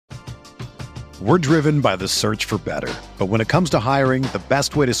We're driven by the search for better. But when it comes to hiring, the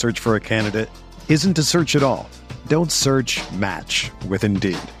best way to search for a candidate isn't to search at all. Don't search, match with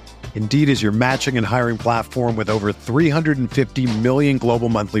Indeed. Indeed is your matching and hiring platform with over 350 million global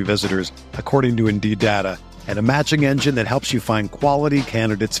monthly visitors, according to Indeed data, and a matching engine that helps you find quality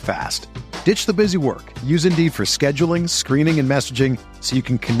candidates fast. Ditch the busy work. Use Indeed for scheduling, screening, and messaging so you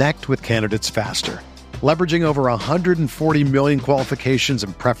can connect with candidates faster. Leveraging over 140 million qualifications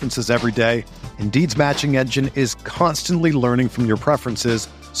and preferences every day, Indeed's matching engine is constantly learning from your preferences,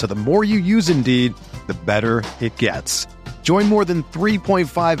 so the more you use Indeed, the better it gets. Join more than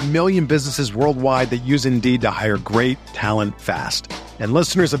 3.5 million businesses worldwide that use Indeed to hire great talent fast. And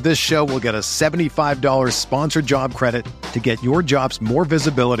listeners of this show will get a $75 sponsored job credit to get your jobs more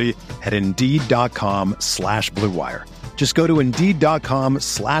visibility at Indeed.com/Blue Wire. Just go to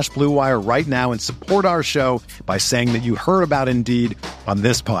Indeed.com/Blue Wire right now and support our show by saying that you heard about Indeed on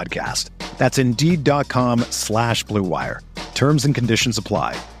this podcast. That's Indeed.com/Blue Wire. Terms and conditions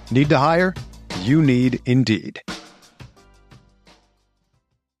apply. Need to hire? You need Indeed.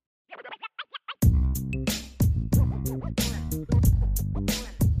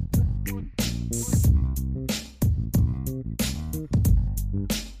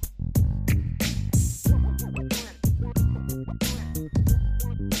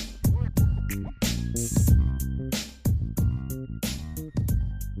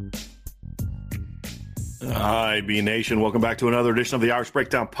 Hi, B Nation. Welcome back to another edition of the Irish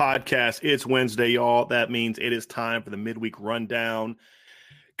Breakdown Podcast. It's Wednesday, y'all. That means it is time for the midweek rundown.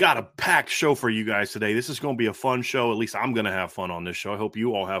 Got a packed show for you guys today. This is going to be a fun show. At least I'm going to have fun on this show. I hope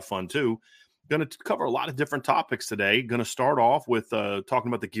you all have fun too. Going to cover a lot of different topics today. Going to start off with talking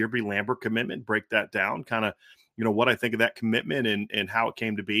about the Guerby Lambert commitment, break that down, kind of, what I think of that commitment and how it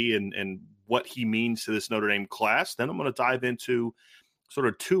came to be and what he means to this Notre Dame class. Then I'm going to dive into sort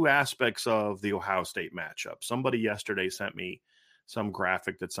of two aspects of the Ohio State matchup. Somebody yesterday sent me some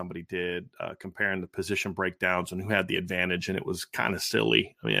graphic that somebody did comparing the position breakdowns and who had the advantage, and it was kind of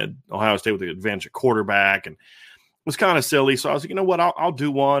silly. I mean, Ohio State with the advantage at quarterback, and it was kind of silly. So I was like, you know what, I'll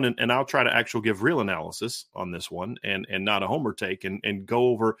do one, and I'll try to actually give real analysis on this one and not a homer take and go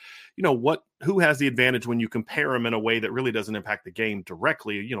over, who has the advantage when you compare them in a way that really doesn't impact the game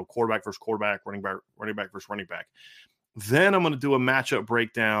directly, quarterback versus quarterback, running back versus running back. Then I'm going to do a matchup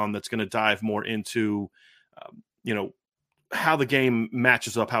breakdown that's going to dive more into, how the game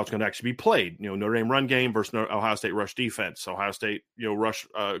matches up, how it's going to actually be played. Notre Dame run game versus Ohio State rush defense. Ohio State, rush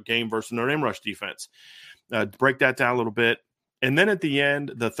game versus Notre Dame rush defense. Break that down a little bit. And then at the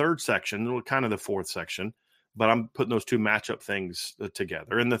end, the third section, kind of the fourth section, but I'm putting those two matchup things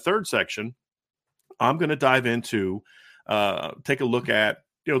together. In the third section, I'm going to dive into, take a look at,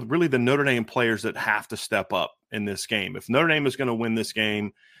 really the Notre Dame players that have to step up in this game. If Notre Dame is going to win this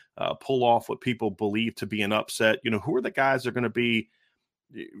game, pull off what people believe to be an upset, who are the guys that are going to be,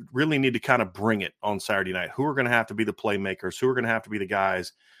 really need to kind of bring it on Saturday night? Who are going to have to be the playmakers? Who are going to have to be the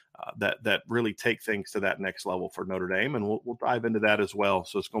guys that really take things to that next level for Notre Dame? And we'll dive into that as well.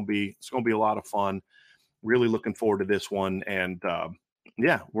 So it's going to be a lot of fun. Really looking forward to this one. And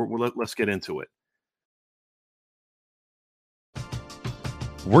let's get into it.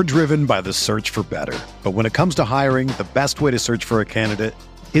 We're driven by the search for better. But when it comes to hiring, the best way to search for a candidate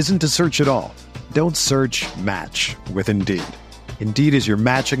isn't to search at all. Don't search, match with Indeed. Indeed is your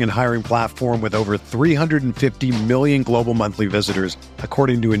matching and hiring platform with over 350 million global monthly visitors,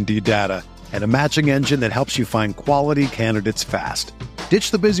 according to Indeed data, and a matching engine that helps you find quality candidates fast.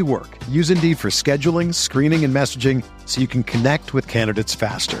 Ditch the busy work. Use Indeed for scheduling, screening, and messaging so you can connect with candidates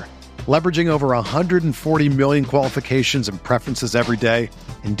faster. Leveraging over 140 million qualifications and preferences every day,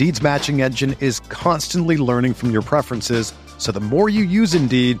 Indeed's matching engine is constantly learning from your preferences, so the more you use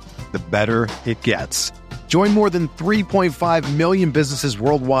Indeed, the better it gets. Join more than 3.5 million businesses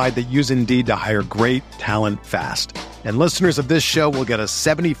worldwide that use Indeed to hire great talent fast. And listeners of this show will get a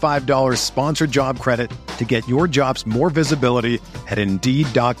 $75 sponsored job credit to get your jobs more visibility at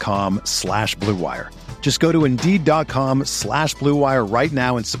Indeed.com/Blue Wire. Just go to Indeed.com/Blue Wire right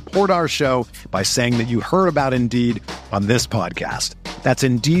now and support our show by saying that you heard about Indeed on this podcast. That's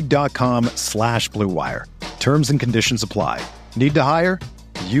Indeed.com/Blue Wire. Terms and conditions apply. Need to hire?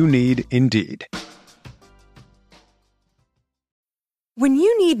 You need Indeed. When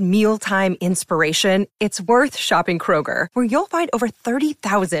you need mealtime inspiration, it's worth shopping Kroger, where you'll find over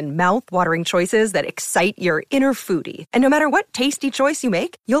 30,000 mouth-watering choices that excite your inner foodie. And no matter what tasty choice you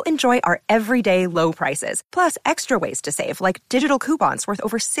make, you'll enjoy our everyday low prices, plus extra ways to save, like digital coupons worth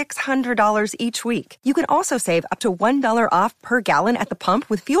over $600 each week. You can also save up to $1 off per gallon at the pump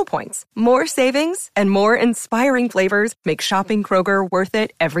with fuel points. More savings and more inspiring flavors make shopping Kroger worth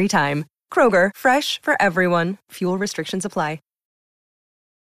it every time. Kroger, fresh for everyone. Fuel restrictions apply.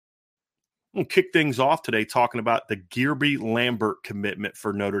 We'll kick things off today talking about the Guerby Lambert commitment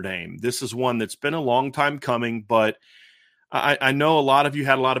for Notre Dame. This is one that's been a long time coming, but I know a lot of you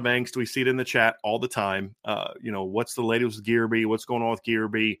had a lot of angst. We see it in the chat all the time. What's the latest with Guerby? What's going on with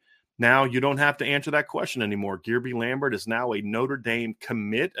Guerby? Now you don't have to answer that question anymore. Guerby Lambert is now a Notre Dame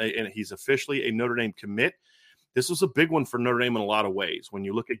commit, and he's officially a Notre Dame commit. This was a big one for Notre Dame in a lot of ways. When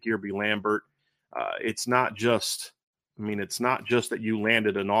you look at Guerby Lambert, it's not just that you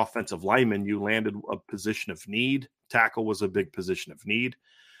landed an offensive lineman. You landed a position of need. Tackle was a big position of need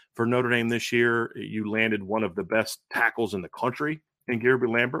for Notre Dame this year. You landed one of the best tackles in the country in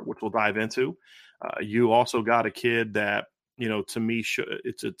Guerby Lambert, which we'll dive into. You also got a kid that, to me,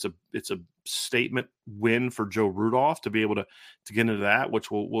 it's a statement win for Joe Rudolph to be able to get into that,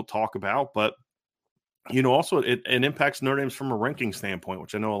 which we'll talk about. But also it impacts Notre Dame's from a ranking standpoint,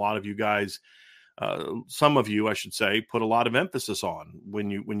 which I know a lot of you guys, some of you, I should say, put a lot of emphasis on when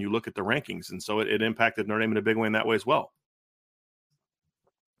you look at the rankings. And so it impacted Notre Dame in a big way in that way as well.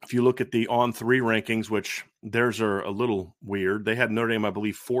 If you look at the On3 rankings, which theirs are a little weird, they had Notre Dame, I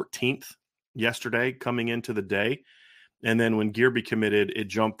believe, 14th yesterday coming into the day. And then when Guerby committed, it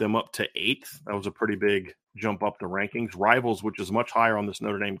jumped them up to 8th. That was a pretty big jump up the rankings. Rivals, which is much higher on this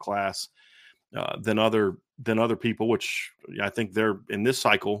Notre Dame class than other people, which I think they're in this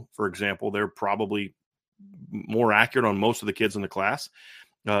cycle, for example, they're probably more accurate on most of the kids in the class.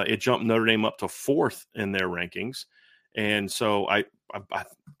 It jumped Notre Dame up to 4th in their rankings. And so I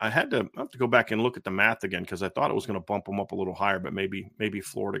have to go back and look at the math again, because I thought it was going to bump them up a little higher, but maybe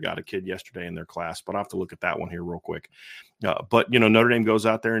Florida got a kid yesterday in their class, but I'll have to look at that one here real quick. But Notre Dame goes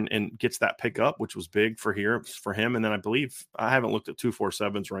out there and gets that pick up, which was big for him. And then I believe I haven't looked at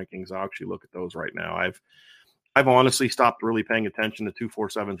 247's rankings. I'll actually look at those right now. I've honestly stopped really paying attention to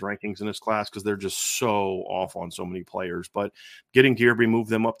 247's rankings in this class because they're just so off on so many players. But getting Guerby moved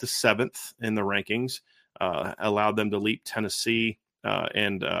them up to 7th in the rankings. Allowed them to leap Tennessee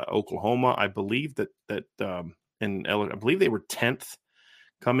and Oklahoma. I believe I believe they were 10th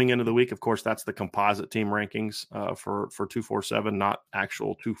coming into the week. Of course, that's the composite team rankings for 247, not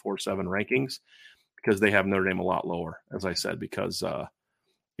actual 247 rankings, because they have Notre Dame a lot lower, as I said, because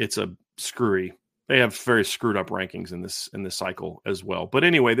it's a screwy. They have very screwed up rankings in this cycle as well. But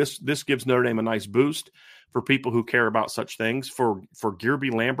anyway, this gives Notre Dame a nice boost for people who care about such things. For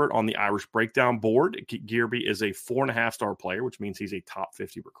Guerby Lambert on the Irish Breakdown board, Guerby is a 4.5-star player, which means he's a top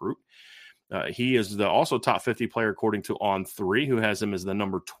 50 recruit. He is also top 50 player according to On3, who has him as the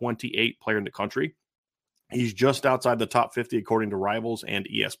number 28 player in the country. He's just outside the top 50 according to Rivals and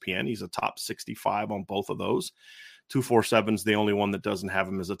ESPN. He's a top 65 on both of those. 247 is the only one that doesn't have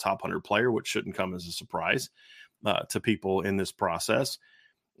him as a top 100 player, which shouldn't come as a surprise to people in this process.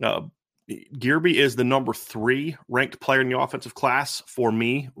 Guerby is the number 3 ranked player in the offensive class for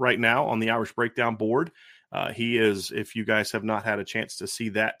me right now on the Irish Breakdown board. He is, if you guys have not had a chance to see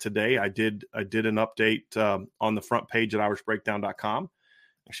that today, I did an update on the front page at irishbreakdown.com.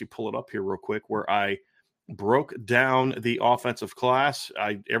 Actually pull it up here real quick, where I broke down the offensive class.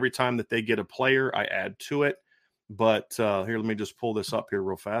 Every time that they get a player, I add to it. But here, let me just pull this up here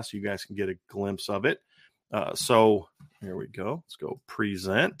real fast so you guys can get a glimpse of it. So here we go. Let's go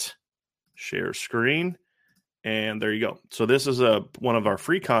present, share screen, and there you go. So this is one of our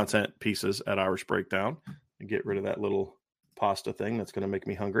free content pieces at Irish Breakdown. And get rid of that little pasta thing that's going to make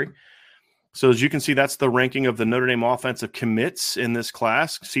me hungry. So as you can see, that's the ranking of the Notre Dame offensive commits in this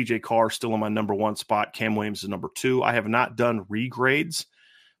class. CJ Carr still in my number 1 spot. Cam Williams is number 2. I have not done regrades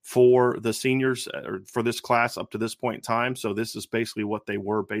for the seniors or for this class up to this point in time. So this is basically what they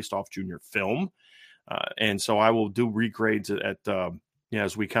were based off junior film. And so I will do regrades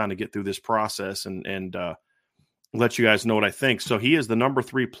as we kind of get through this process and let you guys know what I think. So he is the number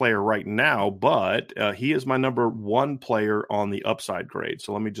 3 player right now, but he is my number 1 player on the upside grade.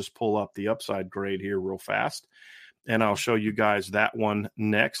 So let me just pull up the upside grade here real fast, and I'll show you guys that one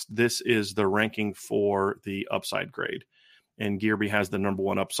next. This is the ranking for the upside grade. And Guerby has the number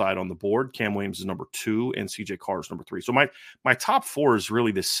 1 upside on the board. Cam Williams is number 2, and CJ Carr is number 3. So my top 4 is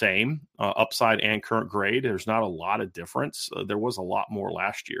really the same, upside and current grade. There's not a lot of difference. There was a lot more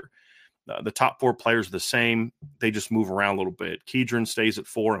last year. The top 4 players are the same. They just move around a little bit. Kedron stays at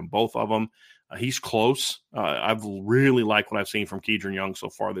 4 in both of them. He's close. I've really liked what I've seen from Kedron Young so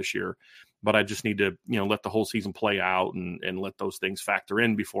far this year, but I just need to let the whole season play out and let those things factor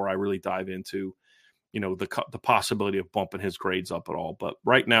in before I really dive into the possibility of bumping his grades up at all. But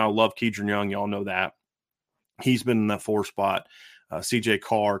right now, love Kedron Young. Y'all know that. He's been in that 4 spot. CJ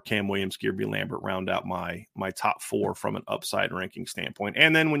Carr, Cam Williams, Guerby, Lambert round out my top 4 from an upside ranking standpoint.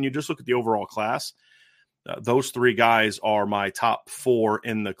 And then when you just look at the overall class, those 3 guys are my top 4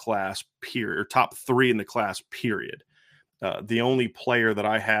 in the class period, or top 3 in the class period. The only player that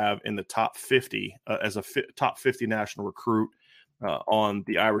I have in the top 50 as a top 50 national recruit on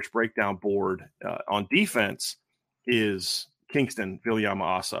the Irish Breakdown board on defense is Kingston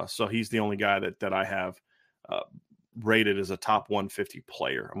Vilyama-Asa. So he's the only guy that I have rated as a top 150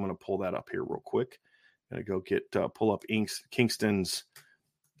 player. I'm going to pull that up here real quick. I'm going to go pull up Kingston's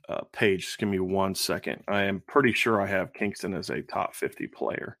page. Just give me 1 second. I am pretty sure I have Kingston as a top 50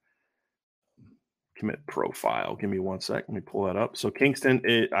 player. Commit profile. Give me 1 sec. Let me pull that up. So Kingston,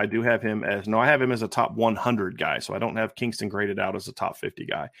 I do have him I have him as a top 100 guy. So I don't have Kingston graded out as a top 50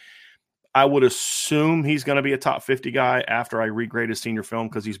 guy. I would assume he's going to be a top 50 guy after I regrade his senior film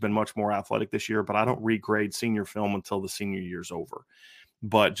because he's been much more athletic this year, but I don't regrade senior film until the senior year's over.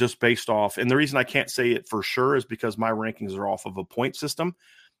 But just based off, and the reason I can't say it for sure is because my rankings are off of a point system.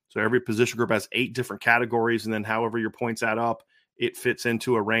 So every position group has 8 different categories, and then however your points add up, it fits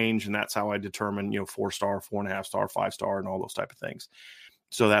into a range, and that's how I determine, 4-star, 4.5-star, 5-star, and all those type of things.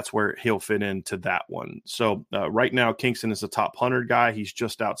 So that's where he'll fit into that one. So right now, Kingston is a top 100 guy. He's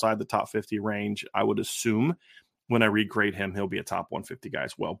just outside the top 50 range. I would assume when I regrade him, he'll be a top 150 guy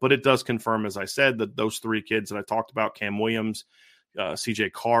as well. But it does confirm, as I said, that those 3 kids that I talked about, Cam Williams,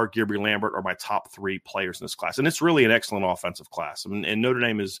 CJ Carr, Guerby, Lambert, are my top 3 players in this class. And it's really an excellent offensive class. And Notre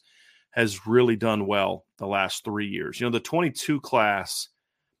Dame has really done well the last 3 years. The 22 class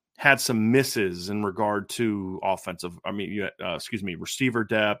had some misses in regard to receiver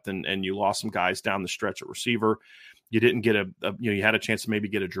depth, and you lost some guys down the stretch at receiver. You didn't get you had a chance to maybe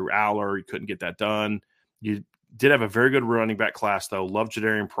get a Drew Aller. You couldn't get that done. You did have a very good running back class, though. Love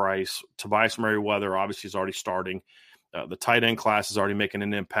Jadarian Price. Tobias Merriweather, obviously, is already starting. The tight end class is already making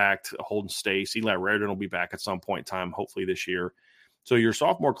an impact. Holden Stace, Eli Raridan will be back at some point in time, hopefully this year. So your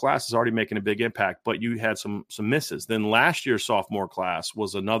sophomore class is already making a big impact, but you had some misses. Then last year's sophomore class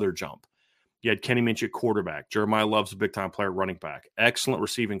was another jump. You had Kenny Minchie at quarterback. Jeremiah Love's a big-time player at running back. Excellent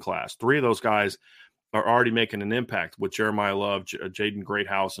receiving class. 3 of those guys are already making an impact with Jeremiah Love, Jaden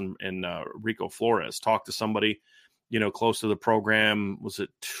Greathouse, and Rico Flores. Talked to somebody, close to the program, was it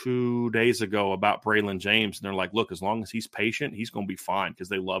 2 days ago, about Braylon James, and they're like, look, as long as he's patient, he's going to be fine because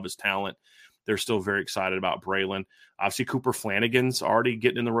they love his talent. They're still very excited about Braylon. Obviously, Cooper Flanagan's already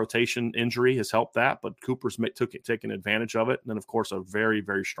getting in the rotation. Injury has helped that, but Cooper's taking advantage of it. And then, of course, a very,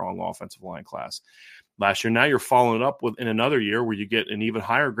 very strong offensive line class last year. Now you're following up with in another year where you get an even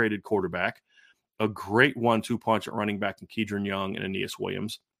higher graded quarterback, a great 1-2 punch at running back in Kedron Young and Aeneas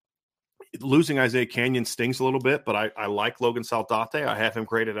Williams. Losing Isaiah Canyon stings a little bit, but I like Logan Saldate. I have him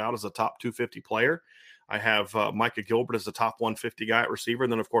graded out as a top 250 player. I have Micah Gilbert as a top 150 guy at receiver.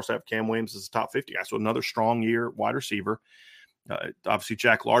 And then, of course, I have Cam Williams as a top 50 guy. So another strong year wide receiver. Obviously,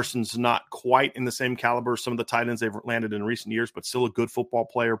 Jack Larson's not quite in the same caliber as some of the tight ends they've landed in recent years, but still a good football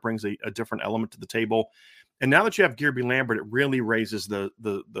player, brings a different element to the table. And now that you have Guerby Lambert, it really raises the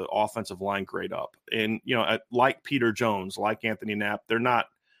offensive line grade up. And, like Peter Jones, like Anthony Knapp, they're not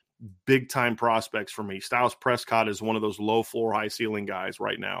big-time prospects for me. Styles Prescott is one of those low-floor, high-ceiling guys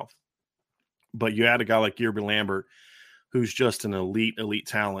right now. But you add a guy like Guerby Lambert, who's just an elite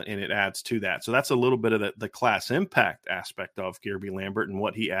talent, and it adds to that. So that's a little bit of the class impact aspect of Guerby Lambert and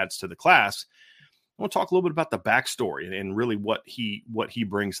what he adds to the class. I want to talk a little bit about the backstory and really what he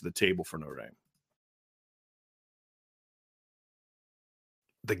brings to the table for Notre Dame.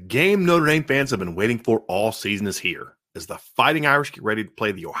 The game Notre Dame fans have been waiting for all season is here, as the Fighting Irish get ready to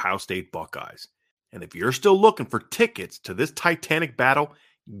play the Ohio State Buckeyes. And if you're still looking for tickets to this titanic battle,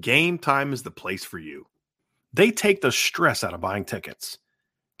 Game Time is the place for you. They take the stress out of buying tickets.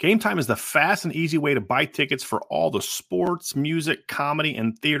 Game Time is the fast and easy way to buy tickets for all the sports, music, comedy,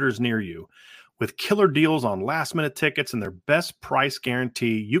 and theaters near you. With killer deals on last-minute tickets and their best price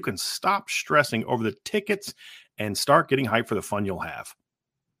guarantee, you can stop stressing over the tickets and start getting hyped for the fun you'll have.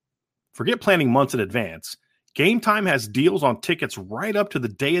 Forget planning months in advance. Game Time has deals on tickets right up to the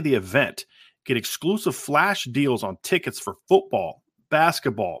day of the event. Get exclusive flash deals on tickets for football,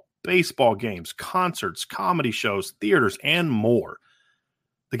 basketball, baseball games, concerts, comedy shows, theaters, and more.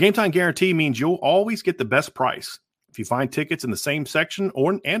 The Game Time guarantee means you'll always get the best price. If you find tickets in the same section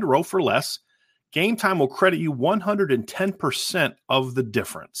and row for less, Game Time will credit you 110% of the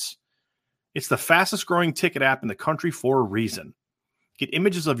difference. It's the fastest growing ticket app in the country for a reason. Get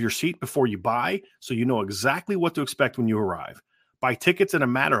images of your seat before you buy so you know exactly what to expect when you arrive. Buy tickets in a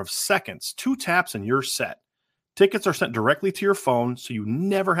matter of seconds, 2 taps and you're set. Tickets are sent directly to your phone so you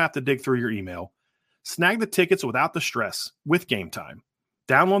never have to dig through your email. Snag the tickets without the stress with Game Time.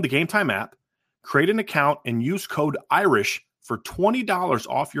 Download the Game Time app, create an account, and use code IRISH for $20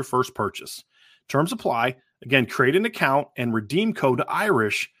 off your first purchase. Terms apply. Again, create an account and redeem code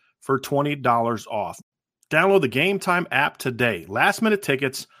IRISH for $20 off. Download the Game Time app today. Last minute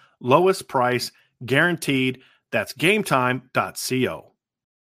tickets, lowest price, guaranteed. That's gametime.co.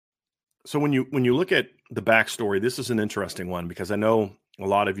 So when you look at the backstory, this is an interesting one because I know a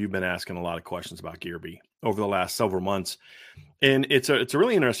lot of you have been asking a lot of questions about Guerby over the last several months. And it's a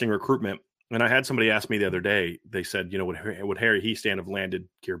really interesting recruitment. And I had somebody ask me the other day, they said, would Harry Hiestand have landed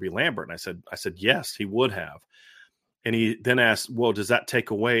Guerby Lambert? And I said, yes, he would have. And he then asked, well, does that take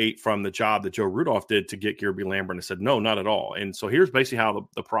away from the job that Joe Rudolph did to get Guerby Lambert? And I said, no, not at all. And so here's basically how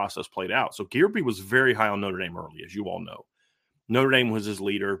the process played out. So Guerby was very high on Notre Dame early, as you all know. Notre Dame was his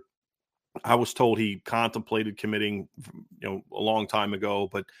leader. I was told he contemplated committing, a long time ago,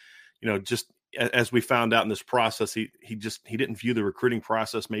 but, just as we found out in this process, he didn't view the recruiting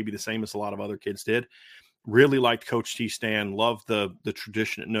process maybe the same as a lot of other kids did. Really liked Coach Hiestand, loved the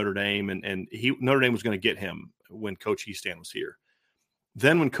tradition at Notre Dame, and Notre Dame was going to get him when Coach Hiestand was here.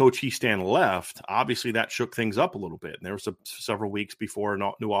 Then when Coach Hiestand left, obviously that shook things up a little bit. And there was several weeks before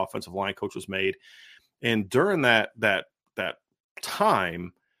a new offensive line coach was made. And during that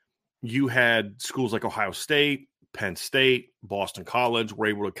time, you had schools like Ohio State, Penn State, Boston College were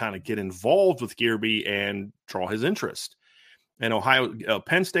able to kind of get involved with Guerby and draw his interest. And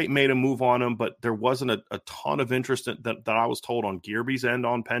Penn State made a move on him, but there wasn't a ton of interest that I was told on Guerby's end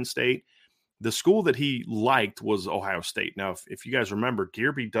on Penn State. The school that he liked was Ohio State. Now, if you guys remember,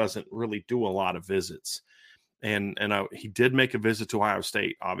 Guerby doesn't really do a lot of visits. And he did make a visit to Ohio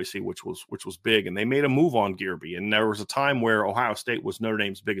State, obviously, which was big. And they made a move on Guerby. And there was a time where Ohio State was Notre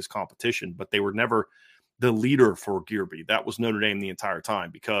Dame's biggest competition, but they were never the leader for Guerby. That was Notre Dame the entire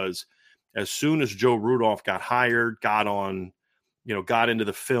time, because as soon as Joe Rudolph got hired, got into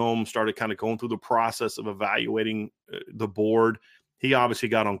the film, started kind of going through the process of evaluating the board, he obviously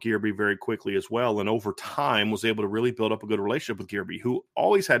got on Guerby very quickly as well. And over time was able to really build up a good relationship with Guerby, who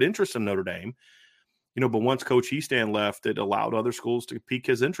always had interest in Notre Dame. But once Coach Hiestand left, it allowed other schools to pique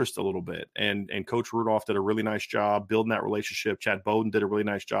his interest a little bit. And Coach Rudolph did a really nice job building that relationship. Chad Bowden did a really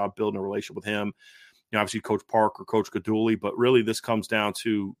nice job building a relationship with him. Obviously Coach Parker, Coach Gaduli, but really this comes down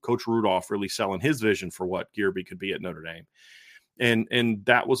to Coach Rudolph really selling his vision for what Guerby could be at Notre Dame. And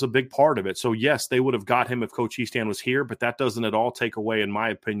that was a big part of it. So, yes, they would have got him if Coach Hiestand was here, but that doesn't at all take away, in my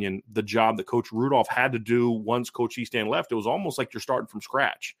opinion, the job that Coach Rudolph had to do once Coach Hiestand left. It was almost like you're starting from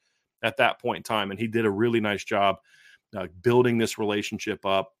scratch at that point in time. And he did a really nice job building this relationship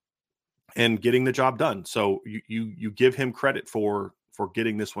up and getting the job done. So you give him credit for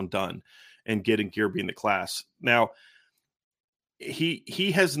getting this one done and getting Guerby in the class. Now,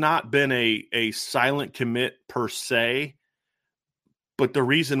 he has not been a silent commit per se, but the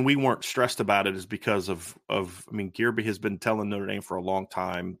reason we weren't stressed about it is because Guerby has been telling Notre Dame for a long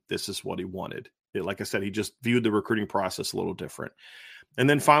time this is what he wanted. Like I said, he just viewed the recruiting process a little different. And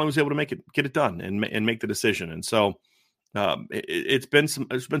then finally was able to get it done and make the decision. And so it's been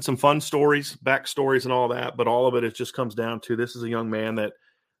some fun stories, backstories and all that, but all of it just comes down to this is a young man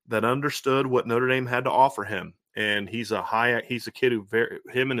that understood what Notre Dame had to offer him. And he's a kid who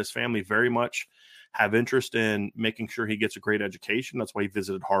him and his family very much have interest in making sure he gets a great education. That's why he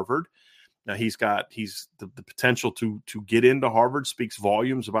visited Harvard. Now he's the potential to get into Harvard, speaks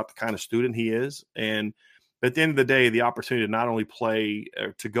volumes about the kind of student he is. And at the end of the day, the opportunity to not only play,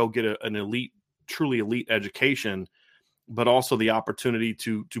 to go get an truly elite education, but also the opportunity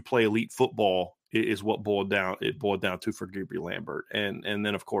to play elite football is what boiled down to for Guerby Lambert. And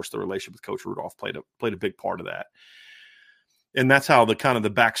then of course the relationship with Coach Rudolph played a big part of that. And that's how the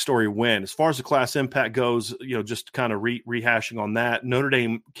backstory went. As far as the class impact goes, just kind of rehashing on that, Notre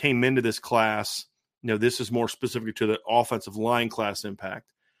Dame came into this class, this is more specific to the offensive line class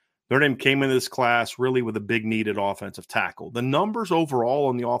impact. Notre Dame came into this class really with a big needed offensive tackle. The numbers overall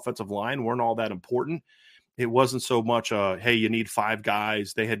on the offensive line weren't all that important. It wasn't so much hey, you need 5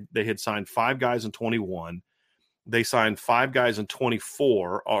 guys. They had signed 5 guys in 21. They signed 5 guys in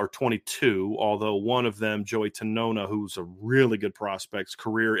 24 or 22, although one of them, Joey Tanona, who's a really good prospect's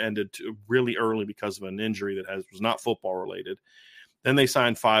career ended really early because of an injury that was not football related. Then they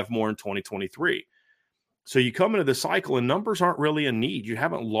signed 5 more in 2023. So you come into the cycle and numbers aren't really a need. You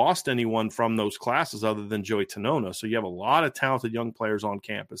haven't lost anyone from those classes other than Joey Tanona. So you have a lot of talented young players on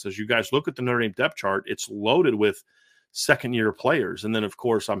campus. As you guys look at the Notre Dame depth chart, it's loaded with second-year players. And then, of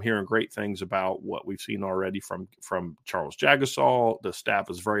course, I'm hearing great things about what we've seen already from Charles Jagasaw. The staff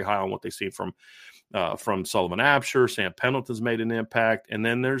is very high on what they've seen from Sullivan Absher. Sam Pendleton's made an impact. And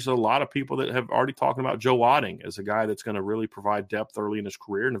then there's a lot of people that have already talked about Joe Wadding as a guy that's going to really provide depth early in his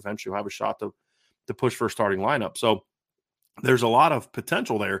career and eventually have a shot to push for a starting lineup. So there's a lot of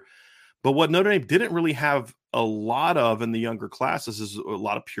potential there. But what Notre Dame didn't really have a lot of in the younger classes is a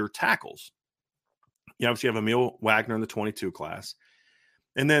lot of pure tackles. You obviously have Emil Wagner in the 22 class.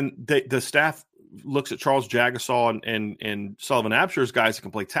 And then the staff looks at Charles Jagasaw and Sullivan Absher as guys that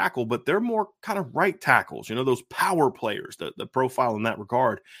can play tackle, but they're more kind of right tackles, those power players, the profile in that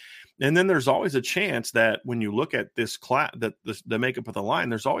regard. And then there's always a chance that when you look at this class, the makeup of the line,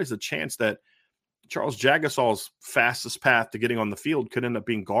 there's always a chance that Charles Jagasaw's fastest path to getting on the field could end up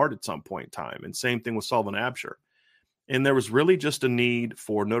being guard at some point in time. And same thing with Sullivan Absher. And there was really just a need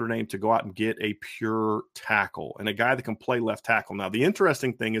for Notre Dame to go out and get a pure tackle and a guy that can play left tackle. Now, the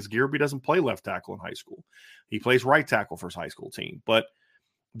interesting thing is Guerby doesn't play left tackle in high school. He plays right tackle for his high school team. But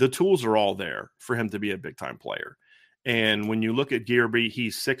the tools are all there for him to be a big-time player. And when you look at Guerby,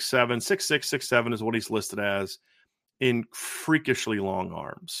 he's 6'7", 6'6", 6'7" is what he's listed as, in freakishly long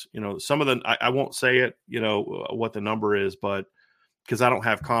arms. Some of the I won't say it, what the number is, but because I don't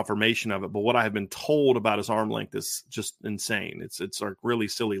have confirmation of it, but what I have been told about his arm length is just insane. It's like really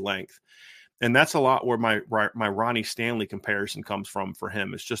silly length. And that's a lot where my Ronnie Stanley comparison comes from for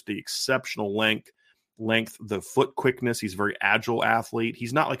him. It's just the exceptional length, the foot quickness. He's a very agile athlete.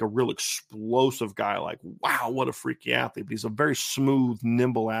 He's not like a real explosive guy like, wow, what a freaky athlete. But he's a very smooth,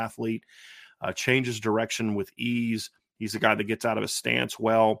 nimble athlete, changes direction with ease. He's a guy that gets out of his stance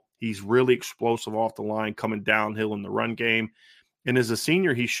well. He's really explosive off the line, coming downhill in the run game. And as a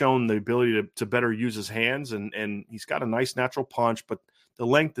senior, he's shown the ability to better use his hands, and he's got a nice natural punch, but the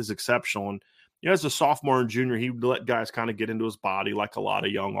length is exceptional. And as a sophomore and junior, he would let guys kind of get into his body like a lot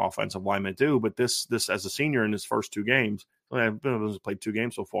of young offensive linemen do. But this as a senior in his first two games, I've played 2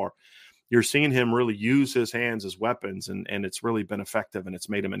 games so far, you're seeing him really use his hands as weapons, and it's really been effective, and it's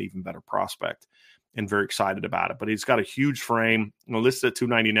made him an even better prospect, and very excited about it. But he's got a huge frame, listed at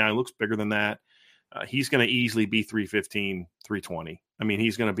 299, looks bigger than that. He's going to easily be 315, 320. I mean,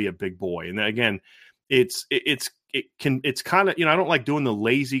 he's going to be a big boy. And then, again, it's kind of, I don't like doing the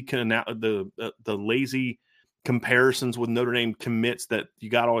lazy lazy comparisons with Notre Dame commits that you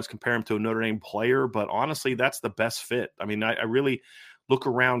got to always compare him to a Notre Dame player. But honestly, that's the best fit. I mean, I really look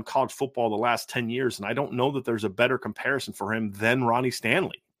around college football the last 10 years, and I don't know that there's a better comparison for him than Ronnie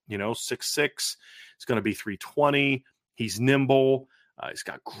Stanley. 6'6", he's going to be 320. He's nimble. He's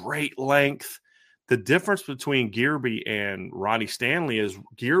got great length. The difference between Guerby and Ronnie Stanley is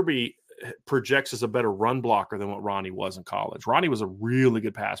Guerby projects as a better run blocker than what Ronnie was in college. Ronnie was a really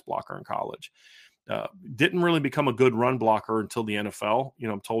good pass blocker in college. Didn't really become a good run blocker until the NFL.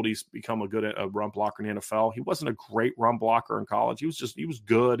 I'm told he's become a good run blocker in the NFL. He wasn't a great run blocker in college. He was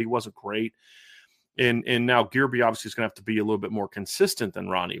good. He wasn't great. And now Guerby obviously is going to have to be a little bit more consistent than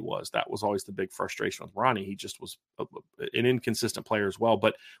Ronnie was. That was always the big frustration with Ronnie. He just was an inconsistent player as well.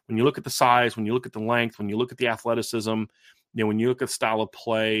 But when you look at the size, when you look at the length, when you look at the athleticism, when you look at style of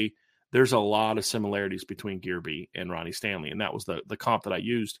play, there's a lot of similarities between Guerby and Ronnie Stanley. And that was the comp that I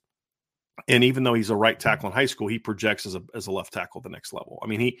used. And even though he's a right tackle in high school, he projects as a left tackle at the next level. I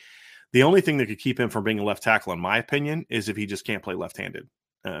mean, the only thing that could keep him from being a left tackle, in my opinion, is if he just can't play left-handed.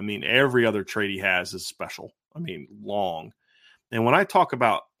 I mean, every other trait he has is special. I mean, long. And when I talk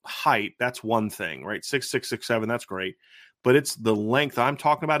about height, that's one thing, right? 6'6", 6'7", that's great. But it's the length I'm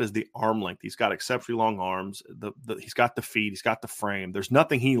talking about is the arm length. He's got exceptionally long arms. He's got the feet. He's got the frame. There's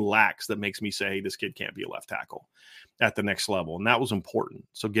nothing he lacks that makes me say, hey, this kid can't be a left tackle at the next level. And that was important.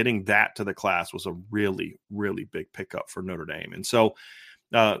 So getting that to the class was a really, really big pickup for Notre Dame. And so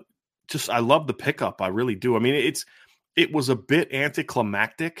I love the pickup. I really do. I mean, it was a bit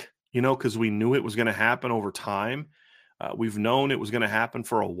anticlimactic, because we knew it was going to happen over time. We've known it was going to happen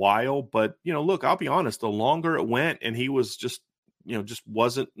for a while, but, look, I'll be honest, the longer it went and he was just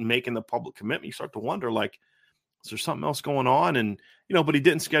wasn't making the public commitment, you start to wonder, like, is there something else going on? And, but he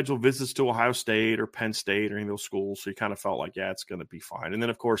didn't schedule visits to Ohio State or Penn State or any of those schools. So you kind of felt like, yeah, it's going to be fine. And then,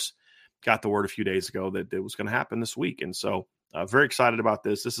 of course, got the word a few days ago that it was going to happen this week. And so very excited about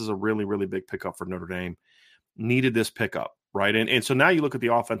this. This is a really, really big pickup for Notre Dame. Needed this pickup, right? And so now you look at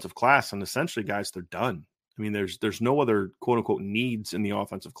the offensive class and essentially, guys, they're done. I mean, there's no other quote unquote needs in the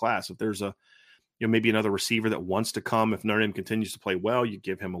offensive class. If there's maybe another receiver that wants to come, if Notre Dame continues to play well, you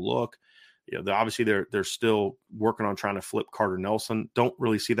give him a look. Obviously they're still working on trying to flip Carter Nelson. Don't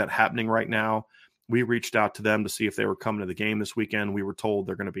really see that happening right now. We reached out to them to see if they were coming to the game this weekend. We were told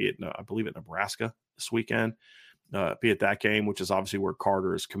they're going to be I believe at Nebraska this weekend. be at that game, which is obviously where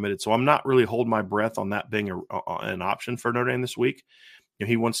Carter is committed. So I'm not really holding my breath on that being an option for Notre Dame this week.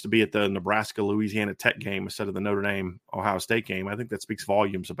 He wants to be at the Nebraska-Louisiana Tech game instead of the Notre Dame-Ohio State game. I think that speaks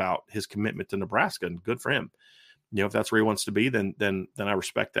volumes about his commitment to Nebraska, and good for him. If that's where he wants to be, then I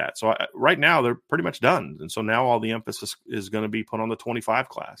respect that. So right now they're pretty much done. And so now all the emphasis is going to be put on the 25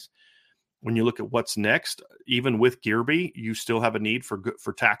 class. When you look at what's next, even with Guerby, you still have a need for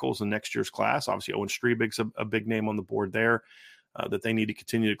tackles in next year's class. Obviously, Owen Strebig's a big name on the board there that they need to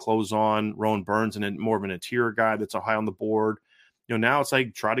continue to close on. Rowan Burns, and more of an interior guy that's high on the board. Now it's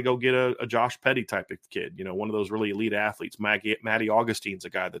like try to go get a Josh Petty type of kid, one of those really elite athletes. Matty Augustine's a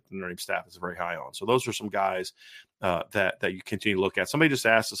guy that the Notre Dame staff is very high on. So those are some guys that you continue to look at. Somebody just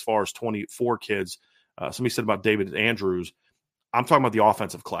asked as far as 24 kids. Somebody said about David Andrews. I'm talking about the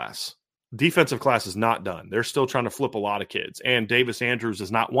offensive class. Defensive class is not done. They're still trying to flip a lot of kids. And Davis Andrews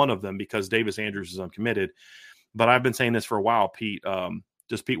is not one of them because Davis Andrews is uncommitted. But I've been saying this for a while, Pete.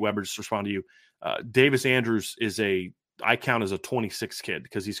 Pete Weber just respond to you. Davis Andrews I count as a 26 kid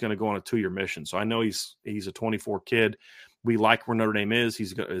because he's going to go on a 2-year mission. So I know he's a 24 kid. We like where Notre Dame is.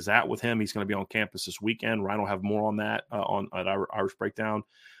 Is at with him. He's going to be on campus this weekend. Ryan will have more on that at our Irish Breakdown.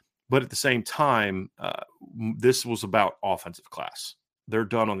 But at the same time, this was about offensive class. They're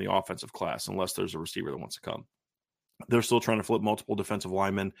done on the offensive class unless there's a receiver that wants to come. They're still trying to flip multiple defensive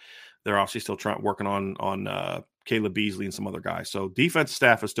linemen. They're obviously still working on Caleb Beasley and some other guys. So defensive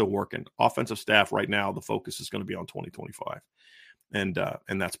staff is still working. Offensive staff right now, the focus is going to be on 2025. And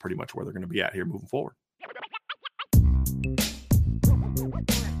that's pretty much where they're going to be at here moving forward.